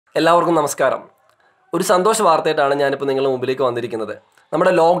എല്ലാവർക്കും നമസ്കാരം. ഒരു സന്തോഷ വാർത്തയായിട്ടാണ് ഞാനിപ്പോൾ നിങ്ങളുടെ മുമ്പിലേക്ക് വന്നിരിക്കുന്നത്.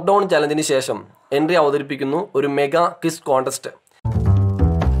 നമ്മുടെ ലോക്ക്ഡൗൺ ചലഞ്ചിന് ശേഷം എൻട്രി അവതരിപ്പിക്കുന്നു ഒരു മെഗാ ക്വിസ് കോൺടെസ്റ്റ്.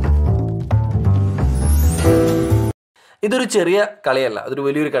 ഇതൊരു ചെറിയ കളിയല്ല, അതൊരു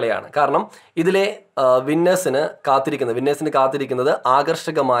വലിയൊരു കളിയാണ്. കാരണം ഇതിലെ വിന്നേഴ്സിന് കാത്തിരിക്കുന്നത്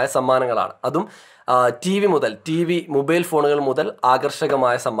ആകർഷകമായ സമ്മാനങ്ങളാണ്. അതും ടി വി മൊബൈൽ ഫോണുകൾ മുതൽ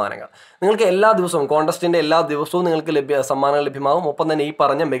ആകർഷകമായ സമ്മാനങ്ങൾ. നിങ്ങൾക്ക് എല്ലാ ദിവസവും കോൺടെസ്റ്റിൻ്റെ എല്ലാ ദിവസവും നിങ്ങൾക്ക് സമ്മാനങ്ങൾ ലഭ്യമാകും. ഒപ്പം തന്നെ ഈ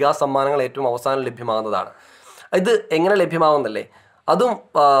പറഞ്ഞ മെഗാ സമ്മാനങ്ങൾ ഏറ്റവും അവസാനം ലഭ്യമാകുന്നതാണ്. ഇത് എങ്ങനെ ലഭ്യമാകുന്നല്ലേ? അതും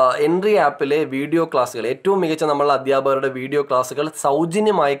എൻട്രി ആപ്പിലെ വീഡിയോ ക്ലാസ്സുകൾ, ഏറ്റവും മികച്ച നമ്മളുടെ അധ്യാപകരുടെ വീഡിയോ ക്ലാസ്സുകൾ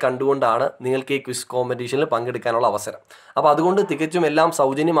സൗജന്യമായി കണ്ടുകൊണ്ടാണ് നിങ്ങൾക്ക് ഈ ക്വിസ് കോമ്പറ്റീഷനിൽ പങ്കെടുക്കാനുള്ള അവസരം. അപ്പോൾ അതുകൊണ്ട് തികച്ചും എല്ലാം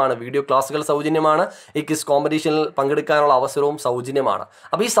സൗജന്യമാണ്. വീഡിയോ ക്ലാസ്സുകൾ സൗജന്യമാണ്, ഈ ക്വിസ് കോമ്പറ്റീഷനിൽ പങ്കെടുക്കാനുള്ള അവസരവും സൗജന്യമാണ്.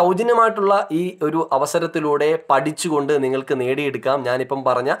 അപ്പോൾ ഈ സൗജന്യമായിട്ടുള്ള ഈ ഒരു അവസരത്തിലൂടെ പഠിച്ചുകൊണ്ട് നിങ്ങൾക്ക് നേടിയെടുക്കാം ഞാനിപ്പം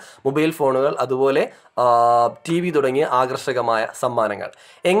പറഞ്ഞ മൊബൈൽ ഫോണുകൾ, അതുപോലെ TV തുടങ്ങിയ ആകർഷകമായ സമ്മാനങ്ങൾ.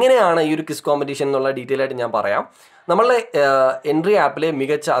 എങ്ങനെയാണ് ഈ ഒരു ക്വിസ് കോമ്പറ്റീഷൻ എന്നുള്ള ഡീറ്റെയിൽ ആയിട്ട് ഞാൻ പറയാം. നമ്മളുടെ എൻട്രി ആപ്പിലെ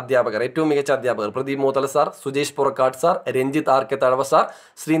ഏറ്റവും മികച്ച അധ്യാപകർ Pradeep മൂത്തല sir, Sujesh Purakkad sir, Ranjith R K Thazhava sir,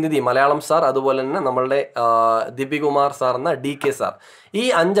 Srinidhi Malayalam sir, അതുപോലെ തന്നെ നമ്മളുടെ ദിവ്യകുമാർ സാർ എന്ന DK സാർ, ഈ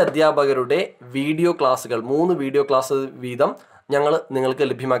 5 അധ്യാപകരുടെ വീഡിയോ ക്ലാസ്സുകൾ 3 വീഡിയോ ക്ലാസ് വീതം ഞങ്ങൾ നിങ്ങൾക്ക്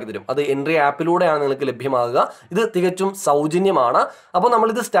ലഭ്യമാക്കി തരും. അത് എൻട്രി ആപ്പിലൂടെയാണ് നിങ്ങൾക്ക് ലഭ്യമാകുക. ഇത് തികച്ചും സൗജന്യമാണ്. അപ്പോൾ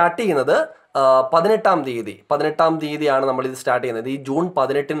നമ്മളിത് സ്റ്റാർട്ട് ചെയ്യുന്നത് 18-ാം തീയതിയാണ് നമ്മളിത് സ്റ്റാർട്ട് ചെയ്യുന്നത്. ഈ ജൂൺ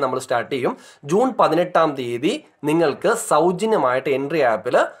 18-ന് നമ്മൾ സ്റ്റാർട്ട് ചെയ്യും. ജൂൺ 18-ാം തീയതി നിങ്ങൾക്ക് സൗജന്യമായിട്ട് എൻട്രി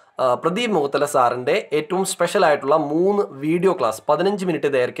ആപ്പിൽ പ്രദീപ് മൂത്തല സാറിൻ്റെ ഏറ്റവും സ്പെഷ്യൽ ആയിട്ടുള്ള 3 വീഡിയോ ക്ലാസ്, 15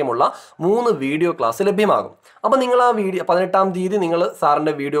 മിനിറ്റ് ദൈർഘ്യമുള്ള 3 വീഡിയോ ക്ലാസ് ലഭ്യമാകും. അപ്പോൾ നിങ്ങൾ ആ 18-ാം തീയതി നിങ്ങൾ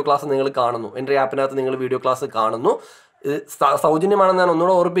സാറിൻ്റെ വീഡിയോ ക്ലാസ് നിങ്ങൾ കാണുന്നു. എൻട്രി ആപ്പിനകത്ത് നിങ്ങൾ വീഡിയോ ക്ലാസ് കാണുന്നു. സൗജന്യമാണെന്ന് ഞാൻ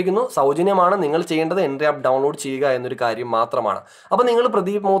ഒന്നുകൂടെ ഓർപ്പിക്കുന്നു. സൗജന്യമാണ്. നിങ്ങൾ ചെയ്യേണ്ടത് എൻട്രി ആപ്പ് ഡൗൺലോഡ് ചെയ്യുക എന്നൊരു കാര്യം മാത്രമാണ്. അപ്പോൾ നിങ്ങൾ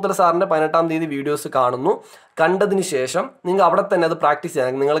പ്രദീപ് മൂത്തല സാറിൻ്റെ 18-ാം തീയതി വീഡിയോസ് കാണുന്നു. കണ്ടതിന് ശേഷം നിങ്ങൾ അവിടെ തന്നെ അത് പ്രാക്ടീസ്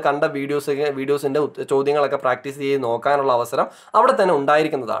ചെയ്യാൻ, നിങ്ങൾ കണ്ട വീഡിയോസിൻ്റെ ചോദ്യങ്ങളൊക്കെ പ്രാക്ടീസ് ചെയ്ത് നോക്കാനുള്ള അവസരം അവിടെ തന്നെ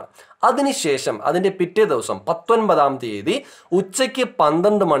ഉണ്ടായിരിക്കുന്നതാണ്. അതിനുശേഷം അതിൻ്റെ പിറ്റേ ദിവസം 19-ാം തീയതി ഉച്ചയ്ക്ക്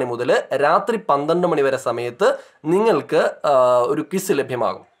 12 മണി മുതൽ രാത്രി 12 മണി വരെ സമയത്ത് നിങ്ങൾക്ക് ഒരു ക്വിസ്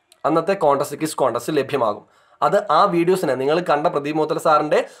ലഭ്യമാകും. അന്നത്തെ ക്വിസ് കോൺടെസ്റ്റ് ലഭ്യമാകും. അത് ആ വീഡിയോസിനെ, നിങ്ങൾ കണ്ട പ്രദീപ് മൂത്തല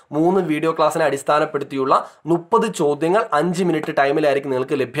സാറിൻ്റെ 3 വീഡിയോ ക്ലാസ്സിനെ അടിസ്ഥാനപ്പെടുത്തിയുള്ള 30 ചോദ്യങ്ങൾ 5 മിനിറ്റ് ടൈമിലായിരിക്കും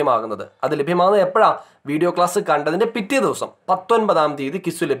നിങ്ങൾക്ക് ലഭ്യമാകുന്നത്. അത് ലഭ്യമാകുന്നത് എപ്പോഴാണ്? വീഡിയോ ക്ലാസ് കണ്ടതിൻ്റെ പിറ്റേ ദിവസം 19-ാം തീയതി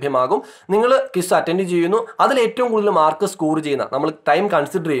ക്വിസ് ലഭ്യമാകും. നിങ്ങൾ ക്വിസ് അറ്റൻഡ് ചെയ്യുന്നു. അതിൽ ഏറ്റവും കൂടുതൽ മാർക്ക് സ്കോർ ചെയ്യുന്ന, നമ്മൾ ടൈം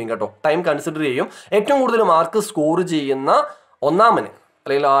കൺസിഡർ ചെയ്യും കേട്ടോ, ഏറ്റവും കൂടുതൽ മാർക്ക് സ്കോർ ചെയ്യുന്ന ഒന്നാമന്,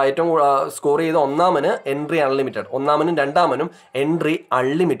 അല്ലെങ്കിൽ ഏറ്റവും സ്കോർ ചെയ്ത ഒന്നാമന് എൻട്രി അൺലിമിറ്റഡ്, ഒന്നാമനും രണ്ടാമനും എൻട്രി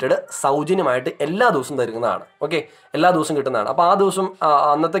അൺലിമിറ്റഡ് സൗജന്യമായിട്ട് എല്ലാ ദിവസവും തരുന്നതാണ്. ഓക്കെ, എല്ലാ ദിവസവും കിട്ടുന്നതാണ്. അപ്പോൾ ആ ദിവസം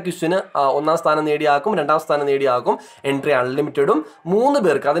അന്നത്തെ ക്വിസിന് 1-ാം സ്ഥാനം നേടിയാക്കും, 2-ാം സ്ഥാനം നേടിയാക്കും എൻട്രി അൺലിമിറ്റഡും. 3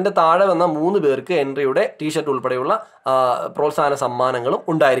 പേർക്ക്, അതിൻ്റെ താഴെ വന്ന 3 പേർക്ക് എൻട്രിയുടെ ടീഷർട്ട് ഉൾപ്പെടെയുള്ള പ്രോത്സാഹന സമ്മാനങ്ങളും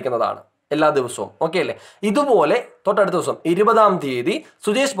ഉണ്ടായിരിക്കുന്നതാണ് എല്ലാ ദിവസവും. ഓക്കെ അല്ലേ? ഇതുപോലെ തൊട്ടടുത്ത ദിവസം 20-ാം തീയതി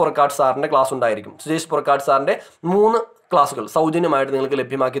സുജേഷ് പുറക്കാട് സാറിൻ്റെ ക്ലാസ് ഉണ്ടായിരിക്കും. സുജേഷ് പുറക്കാട് സാറിൻ്റെ 3 ക്ലാസ്സുകൾ സൗജന്യമായിട്ട് നിങ്ങൾക്ക്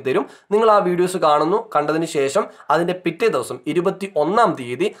ലഭ്യമാക്കി തരും. നിങ്ങൾ ആ വീഡിയോസ് കാണുന്നു. കണ്ടതിന് ശേഷം അതിൻ്റെ പിറ്റേ ദിവസം 21-ാം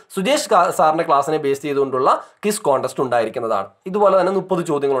തീയതി സുജേഷ് സാറിൻ്റെ ക്ലാസ്സിനെ ബേസ് ചെയ്തുകൊണ്ടുള്ള ക്വിസ് കോൺടെസ്റ്റ് ഉണ്ടായിരിക്കുന്നതാണ്. ഇതുപോലെ തന്നെ 30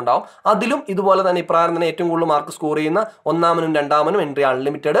 ചോദ്യങ്ങളുണ്ടാവും. അതിലും ഇതുപോലെ തന്നെ ഇപ്രകാരം തന്നെ ഏറ്റവും കൂടുതൽ മാർക്ക് സ്കോർ ചെയ്യുന്ന ഒന്നാമനും രണ്ടാമനും എൻട്രി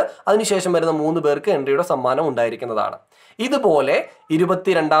അൺലിമിറ്റഡ്, അതിനുശേഷം വരുന്ന 3 പേർക്ക് എൻട്രിയുടെ സമ്മാനം ഉണ്ടായിരിക്കുന്നതാണ്. ഇതുപോലെ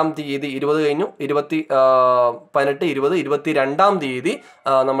 22-ാം തീയതി, 20 കഴിഞ്ഞു, 18, 20, 22-ാം തീയതി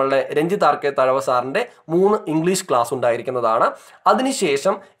നമ്മളുടെ രഞ്ജിത്ത് ആർ കെ തഴവ സാറിൻ്റെ 3 ഇംഗ്ലീഷ് ക്ലാസ് ഉണ്ടായിരിക്കുന്നതാണ്.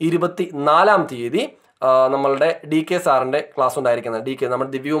 അതിനുശേഷം 24-ാം തീയതി നമ്മളുടെ DK സാറിൻ്റെ ക്ലാസ് ഉണ്ടായിരിക്കുന്നത്.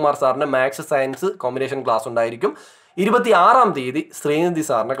 നമ്മുടെ ദിവ്യകുമാർ സാറിൻ്റെ മാത്സ് സയൻസ് കോമ്പിനേഷൻ ക്ലാസ് ഉണ്ടായിരിക്കും. 26-ാം തീയതി ശ്രീനിധി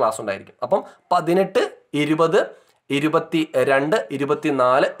സാറിൻ്റെ ക്ലാസ് ഉണ്ടായിരിക്കും. അപ്പം 18, 20, 22,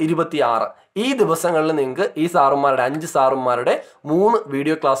 24, 26 ഈ ദിവസങ്ങളിൽ നിങ്ങൾക്ക് ഈ 5 സാറുമാരുടെ 3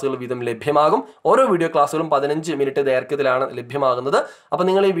 വീഡിയോ ക്ലാസ്സുകൾ വീതം ലഭ്യമാകും. ഓരോ വീഡിയോ ക്ലാസ്സുകളും 15 മിനിറ്റ് ദൈർഘ്യത്തിലാണ് ലഭ്യമാകുന്നത്. അപ്പോൾ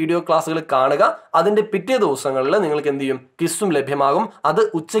നിങ്ങൾ ഈ വീഡിയോ ക്ലാസ്സുകൾ കാണുക. അതിൻ്റെ പിറ്റേ ദിവസങ്ങളിൽ നിങ്ങൾക്ക് എന്ത് ചെയ്യും? ക്വിസും ലഭ്യമാകും. അത്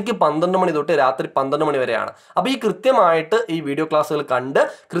ഉച്ചയ്ക്ക് 12 മണി തൊട്ട് രാത്രി 12 മണി വരെയാണ്. അപ്പോൾ ഈ കൃത്യമായിട്ട് ഈ വീഡിയോ ക്ലാസ്സുകൾ കണ്ട്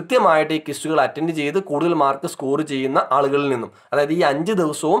കൃത്യമായിട്ട് ഈ ക്വിസുകൾ അറ്റൻഡ് ചെയ്ത് കൂടുതൽ മാർക്ക് സ്കോർ ചെയ്യുന്ന ആളുകളിൽ നിന്നും, അതായത് ഈ 5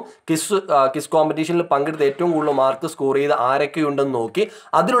 ദിവസവും ക്വിസ് കോമ്പറ്റീഷനിൽ പങ്കെടുത്ത് ഏറ്റവും കൂടുതൽ മാർക്ക് സ്കോർ ചെയ്ത് ആരൊക്കെയുണ്ടെന്ന് നോക്കി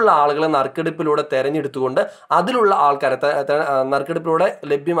അതിലുള്ള ആളുകളെ നറുക്കെടുപ്പിലൂടെ തെരഞ്ഞെടുത്തുകൊണ്ട് അതിലുള്ള ആൾക്കാരെ നറുക്കെടുപ്പിലൂടെ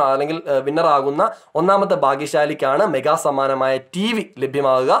അല്ലെങ്കിൽ വിന്നറാകുന്ന 1-ാമത്തെ ഭാഗ്യശാലിക്കാണ് മെഗാ സമ്മാനമായ TV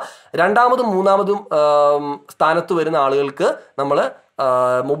ലഭ്യമാകുക. 2-ാമതും 3-ാമതും സ്ഥാനത്ത് വരുന്ന ആളുകൾക്ക് നമ്മൾ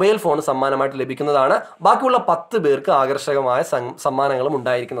മൊബൈൽ ഫോൺ സമ്മാനമായിട്ട് ലഭിക്കുന്നതാണ്. ബാക്കിയുള്ള 10 പേർക്ക് ആകർഷകമായ സമ്മാനങ്ങളും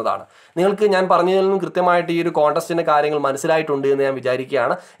ഉണ്ടായിരിക്കുന്നതാണ്. നിങ്ങൾക്ക് ഞാൻ പറഞ്ഞതിൽ നിന്നും കൃത്യമായിട്ട് ഈ ഒരു കോൺടെസ്റ്റിൻ്റെ കാര്യങ്ങൾ മനസ്സിലായിട്ടുണ്ട് എന്ന് ഞാൻ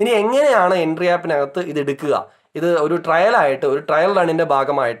വിചാരിക്കുകയാണ്. ഇനി എങ്ങനെയാണ് എൻട്രി ആപ്പിനകത്ത് ഇത് എടുക്കുക, ഇത് ഒരു ട്രയലായിട്ട് ഒരു ട്രയൽ റണ്ണിൻ്റെ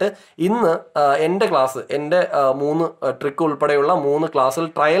ഭാഗമായിട്ട് ഇന്ന് എൻ്റെ ക്ലാസ് എൻ്റെ 3 ട്രിക്ക് ഉൾപ്പെടെയുള്ള 3 ക്ലാസ്സിൽ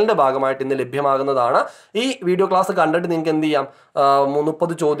ട്രയലിൻ്റെ ഭാഗമായിട്ട് ഇന്ന് ലഭ്യമാകുന്നതാണ്. ഈ വീഡിയോ ക്ലാസ് കണ്ടിട്ട് നിങ്ങൾക്ക് എന്ത് ചെയ്യാം,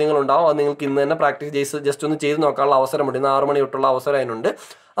 30 ചോദ്യങ്ങളുണ്ടാവും. അത് നിങ്ങൾക്ക് ഇന്ന് തന്നെ പ്രാക്ടീസ് ജസ്റ്റ് ഒന്ന് ചെയ്ത് നോക്കാനുള്ള അവസരമുണ്ട്. ഇന്ന് 6 മണി തൊട്ടുള്ള അവസരം അതിനുണ്ട്.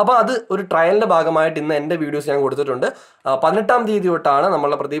 അപ്പോൾ അത് ഒരു ട്രയലിൻ്റെ ഭാഗമായിട്ട് ഇന്ന് എൻ്റെ വീഡിയോസ് ഞാൻ കൊടുത്തിട്ടുണ്ട്. 18-ാം തീയതി തൊട്ടാണ്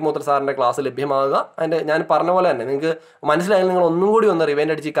നമ്മളുടെ പ്രദീപ് മൂത്ര സാറിൻ്റെ ക്ലാസ് ലഭ്യമാകുക. അതിൻ്റെ ഞാൻ പറഞ്ഞ പോലെ തന്നെ നിങ്ങൾക്ക് മനസ്സിലായാലും നിങ്ങൾ ഒന്നും കൂടി ഒന്ന്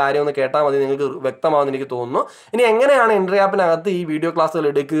റിവൈൻഡ് അടിച്ച് ഈ കാര്യം ഒന്ന് കേട്ടാൽ മതി, നിങ്ങൾക്ക് വ്യക്തമാകുമെന്ന് എനിക്ക് തോന്നുന്നു. ഇനി എങ്ങനെയാണ് എൻട്രി ആപ്പിനകത്ത് ഈ വീഡിയോ ക്ലാസ്സുകൾ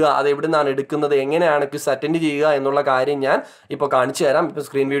എടുക്കുക, അത് എവിടെ നിന്നാണ് എടുക്കുന്നത്, എങ്ങനെയാണ് ക്വിസ് അറ്റൻഡ് ചെയ്യുക എന്നുള്ള കാര്യം ഞാൻ ഇപ്പോൾ കാണിച്ചു തരാം. ഇപ്പോൾ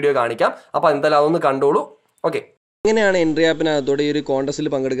സ്ക്രീൻ വീഡിയോ കാണിക്കാം. അപ്പോൾ എന്തായാലും അതൊന്ന് കണ്ടോളൂ. ഓക്കെ, എങ്ങനെയാണ് എൻട്രി ആപ്പിനകത്തോടെ ഈ ഒരു കോൺടെസ്റ്റിൽ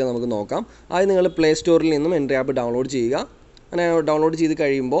പങ്കെടുക്കാൻ നമുക്ക് നോക്കാം. ആദ്യം നിങ്ങൾ പ്ലേ സ്റ്റോറിൽ നിന്നും എൻട്രി ആപ്പ് ഡൗൺലോഡ് ചെയ്യുക. അങ്ങനെ ഡൗൺലോഡ് ചെയ്ത്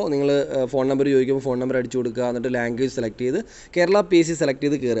കഴിയുമ്പോൾ നിങ്ങൾ ഫോൺ നമ്പർ ചോദിക്കുമ്പോൾ ഫോൺ നമ്പർ അടിച്ചു കൊടുക്കുക. എന്നിട്ട് ലാംഗ്വേജ് സെലക്ട് ചെയ്ത് കേരള PSC സെലക്ട്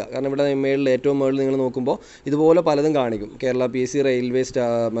ചെയ്ത് കയറുക. കാരണം ഇവിടെ ഏറ്റവും മുകളിൽ നിങ്ങൾ നോക്കുമ്പോൾ ഇതുപോലെ പലതും കാണിക്കും. കേരള PSC, റെയിൽവേ,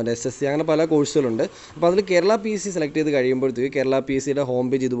 മറ്റേ SSC, അങ്ങനെ പല കോഴ്സുകളുണ്ട്. അപ്പോൾ അതിൽ കേരള PSC സെലക്ട് ചെയ്ത് കഴിയുമ്പോഴത്തേക്ക് കേരള PSCയുടെ ഹോം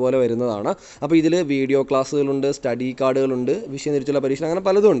പേജ് ഇതുപോലെ വരുന്നതാണ്. അപ്പോൾ ഇതിൽ വീഡിയോ ക്ലാസ്സുകളുണ്ട്, സ്റ്റഡി കാർഡുകളുണ്ട്, വിഷയം തിരിച്ചുള്ള പരീക്ഷ, അങ്ങനെ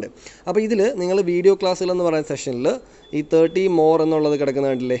പലതും ഉണ്ട്. അപ്പോൾ ഇതിൽ നിങ്ങൾ വീഡിയോ ക്ലാസ്സുകൾ എന്ന് പറയുന്ന സെഷനിൽ ഈ 30 മോർ എന്നുള്ളത്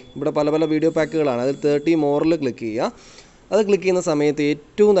കിടക്കുന്ന കണ്ടില്ലേ, ഇവിടെ പല പല വീഡിയോ പാക്കുകളാണ്. അതിൽ 30 മോറിൽ ക്ലിക്ക് ചെയ്യുക. അത് ക്ലിക്ക് ചെയ്യുന്ന സമയത്ത്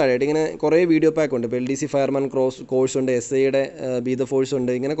ഏറ്റവും താഴെയായിട്ട് ഇങ്ങനെ കുറേ വീഡിയോ പാക്ക് ഉണ്ട്. ഇപ്പോൾ LDC ഫയർമാൻ കോഴ്സ് ഉണ്ട്, SIയുടെ ബി ദ ഫോഴ്സ്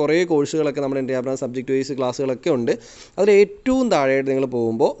ഉണ്ട്, ഇങ്ങനെ കുറേ കോഴ്സുകളൊക്കെ നമ്മുടെ എൻട്രി ആപ്പിനകത്ത് സബ്ജക്റ്റ് വൈസ് ക്ലാസ്സുകളൊക്കെ ഉണ്ട്. അതിൽ ഏറ്റവും താഴെയായിട്ട് നിങ്ങൾ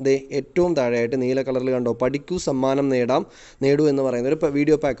പോകുമ്പോൾ ഏറ്റവും താഴെയായിട്ട് നീല കളറിൽ കണ്ടോ, പഠിക്കൂ സമ്മാനം നേടൂ എന്ന് പറയുന്ന ഒരു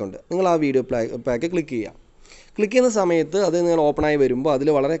വീഡിയോ പാക്ക് ഉണ്ട്. നിങ്ങൾ ആ വീഡിയോ പാക്ക് ക്ലിക്ക് ചെയ്യുക. ക്ലിക്ക് ചെയ്യുന്ന സമയത്ത് അത് നിങ്ങൾ ഓപ്പണായി വരുമ്പോൾ അതിൽ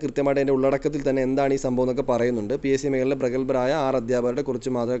വളരെ കൃത്യമായിട്ട് അതിൻ്റെ ഉള്ളടക്കത്തിൽ തന്നെ എന്താണ് ഈ സംഭവം എന്നൊക്കെ പറയുന്നുണ്ട്. PSC മേഖലയിലെ പ്രഗത്ഭരായ 6 അധ്യാപകരുടെ കുറച്ച്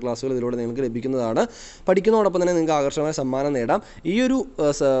മാതൃക ക്ലാസ്സുകൾ ഇതിലൂടെ നിങ്ങൾക്ക് ലഭിക്കുന്നതാണ്. പഠിക്കുന്നതോടൊപ്പം തന്നെ നിങ്ങൾക്ക് ആകർഷകമായ സമ്മാനം നേടാം. ഈ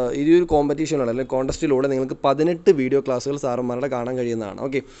ഒരു കോമ്പറ്റീഷനിലൂടെ അല്ലെങ്കിൽ കോൺടെസ്റ്റിലൂടെ നിങ്ങൾക്ക് 18 വീഡിയോ ക്ലാസ്സുകൾ സാറന്മാരുടെ കാണാൻ കഴിയുന്നതാണ്.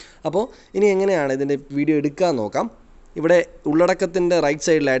 ഓക്കെ, അപ്പോൾ ഇനി എങ്ങനെയാണ് ഇതിൻ്റെ വീഡിയോ എടുക്കാൻ നോക്കാം. ഇവിടെ ഉള്ളടക്കത്തിൻ്റെ റൈറ്റ്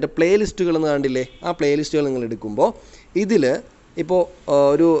സൈഡിലായിട്ട് പ്ലേ ലിസ്റ്റുകൾ എന്ന് കണ്ടില്ലേ, ആ പ്ലേ ലിസ്റ്റുകൾ നിങ്ങൾ എടുക്കുമ്പോൾ ഇതിൽ ഇപ്പോൾ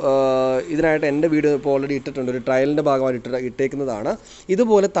ഇതിനായിട്ട് എൻ്റെ വീഡിയോ ഇപ്പോൾ ഓൾറെഡി ഇട്ടിട്ടുണ്ട്, ഒരു ട്രയലിൻ്റെ ഭാഗമായിട്ട് ഇട്ടേക്കുന്നതാണ്.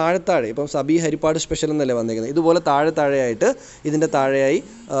 ഇതുപോലെ താഴെ ഇപ്പം സബി ഹരിപ്പാട് സ്പെഷ്യൽ എന്നല്ലേ വന്നേക്കുന്നത്, ഇതുപോലെ താഴെയായിട്ട് ഇതിൻ്റെ താഴെയായി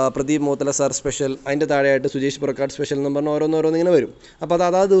പ്രദീപ് മൂത്തല സാർ സ്പെഷ്യൽ, അതിൻ്റെ താഴെയായിട്ട് സുജേഷ് പുറക്കാട് സ്പെഷ്യൽ എന്ന് പറഞ്ഞാൽ ഓരോന്നോരോന്ന് ഇങ്ങനെ വരും. അപ്പോൾ അത്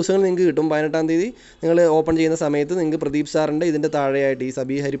അതാത് ദിവസങ്ങൾ നിങ്ങൾക്ക് കിട്ടും. 18-ാം തീയതി നിങ്ങൾ ഓപ്പൺ ചെയ്യുന്ന സമയത്ത് നിങ്ങൾക്ക് പ്രദീപ് സാറിൻ്റെ ഇതിൻ്റെ താഴെയായിട്ട് ഈ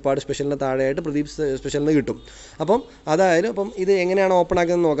സബി ഹരിപ്പാട് സ്പെഷ്യലിൻ്റെ താഴെയായിട്ട് പ്രദീപ് സ്പെഷ്യലിന് കിട്ടും. അപ്പം ഇത് എങ്ങനെയാണ് ഓപ്പൺ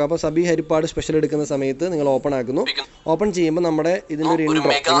ആക്കുന്നത് നോക്കാം. അപ്പോൾ സബി ഹരിപ്പാട് സ്പെഷ്യൽ എടുക്കുന്ന സമയത്ത് നിങ്ങൾ ഓപ്പൺ ആക്കുന്നു. ഓപ്പൺ ചെയ്യുമ്പോൾ നമ്മുടെ ഇതിൻ്റെ ഒരു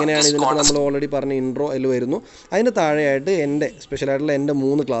ഇൻട്രോ എങ്ങനെയാണ്, ഇതിനിപ്പോൾ നമ്മൾ ഓൾറെഡി പറഞ്ഞ ഇൻട്രോ അതിൽ വരുന്നു. അതിൻ്റെ താഴെയായിട്ട് എൻ്റെ സ്പെഷ്യലായിട്ടുള്ള എൻ്റെ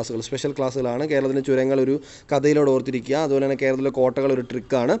 3 ക്ലാസ്സുകൾ സ്പെഷ്യൽ ക്ലാസ്സുകളാണ്. കേരളത്തിലെ ചുരങ്ങൾ ഒരു കഥയിലോട് ഓർത്തിരിക്കുക, അതുപോലെ തന്നെ കേരളത്തിലെ കോട്ടകൾ ഒരു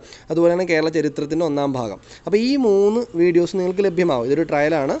ട്രിക്കാണ്, അതുപോലെ തന്നെ കേരള ചരിത്രത്തിൻ്റെ 1-ാം ഭാഗം. അപ്പോൾ ഈ 3 വീഡിയോസ് നിങ്ങൾക്ക് ലഭ്യമാകും. ഇതൊരു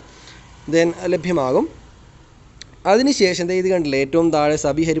ട്രയലാണ്, ലഭ്യമാകും. അതിനുശേഷം ഇത് കണ്ടില്ലേ, ഏറ്റവും താഴെ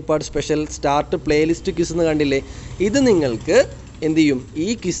സബി Harippad special start playlist quiz എന്ന് കണ്ടില്ലേ, ഇത് നിങ്ങൾക്ക് എന്ത് ചെയ്യും, ഈ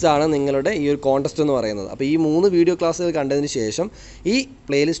ക്വിസാണ് നിങ്ങളുടെ ഈ ഒരു കോൺടെസ്റ്റ് എന്ന് പറയുന്നത്. അപ്പോൾ ഈ 3 വീഡിയോ ക്ലാസ്സുകൾ കണ്ടതിന് ശേഷം ഈ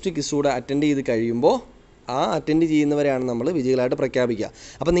പ്ലേലിസ്റ്റ് ക്വിസ് കൂടെ അറ്റൻഡ് ചെയ്ത് കഴിയുമ്പോൾ ആ അറ്റൻഡ് ചെയ്യുന്നവരെയാണ് നമ്മൾ വിജയികളായിട്ട് പ്രഖ്യാപിക്കുക.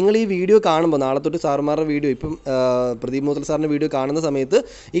 അപ്പോൾ നിങ്ങൾ ഈ വീഡിയോ കാണുമ്പോൾ നാളെ തൊട്ട് സാറുമാരുടെ വീഡിയോ, ഇപ്പം പ്രദീപ് മൂത്തൽ സാറിൻ്റെ വീഡിയോ കാണുന്ന സമയത്ത്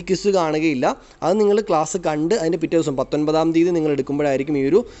ഈ ക്വിസ് കാണുകയില്ല. അത് നിങ്ങൾ ക്ലാസ് കണ്ട് അതിൻ്റെ പിറ്റേ ദിവസം 19-ാം തീയതി നിങ്ങൾ എടുക്കുമ്പോഴായിരിക്കും ഈ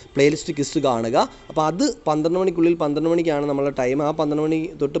ഒരു പ്ലേലിസ്റ്റ് ക്വിസ് കാണുക. അപ്പോൾ അത് 12 മണിക്കുള്ളിൽ 12 മണിക്കാണ് നമ്മളുടെ ടൈം. ആ 12 മണി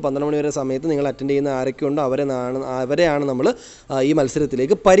തൊട്ട് 12 മണി വരെ സമയത്ത് നിങ്ങൾ അറ്റൻഡ് ചെയ്യുന്ന ആരൊക്കെ ഉണ്ടോ അവരെയാണ് നമ്മൾ ഈ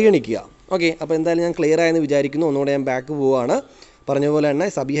മത്സരത്തിലേക്ക് പരിഗണിക്കുക. ഓക്കെ, അപ്പോൾ എന്തായാലും ഞാൻ ക്ലിയർ ആയെന്ന് വിചാരിക്കുന്നു. ഒന്നുകൂടെ ഞാൻ ബാക്ക് പോവുകയാണ്. പറഞ്ഞ പോലെ തന്നെ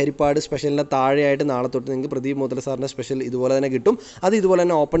സബി ഹരിപ്പാട് സ്പെഷ്യലിൻ്റെ താഴെയായിട്ട് നാളെ തൊട്ട് നിങ്ങൾക്ക് പ്രദീപ് മൂത്തല സാറിൻ്റെ സ്പെഷ്യൽ ഇതുപോലെ തന്നെ കിട്ടും. അത് ഇതുപോലെ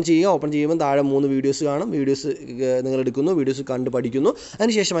തന്നെ ഓപ്പൺ ചെയ്യുമ്പോൾ താഴെ 3 വീഡിയോസ് കാണും. വീഡിയോസ് നിങ്ങൾ എടുക്കുന്നു, വീഡിയോസ് കണ്ട് പഠിക്കുന്നു.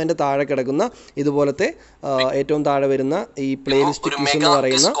 അതിനുശേഷം അതിൻ്റെ താഴെ കിടക്കുന്ന ഇതുപോലത്തെ ഏറ്റവും താഴെ വരുന്ന ഈ പ്ലേലിസ്റ്റ് ക്വിസ് എന്ന്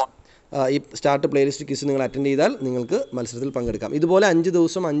പറയുന്ന ഈ സ്റ്റാർട്ട് പ്ലേലിസ്റ്റ് ക്വിസ് നിങ്ങൾ അറ്റൻഡ് ചെയ്താൽ നിങ്ങൾക്ക് മത്സരത്തിൽ പങ്കെടുക്കാം. ഇതുപോലെ 5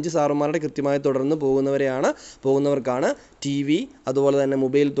 ദിവസം 5 സാറുമാരുടെ കൃത്യമായി തുടർന്ന് പോകുന്നവർക്കാണ് TV അതുപോലെ തന്നെ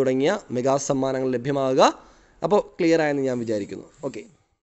മൊബൈൽ തുടങ്ങിയ മെഗാ സമ്മാനങ്ങൾ ലഭ്യമാകുക. അപ്പോൾ ക്ലിയർ ആയെന്ന് ഞാൻ വിചാരിക്കുന്നു. ഓക്കെ.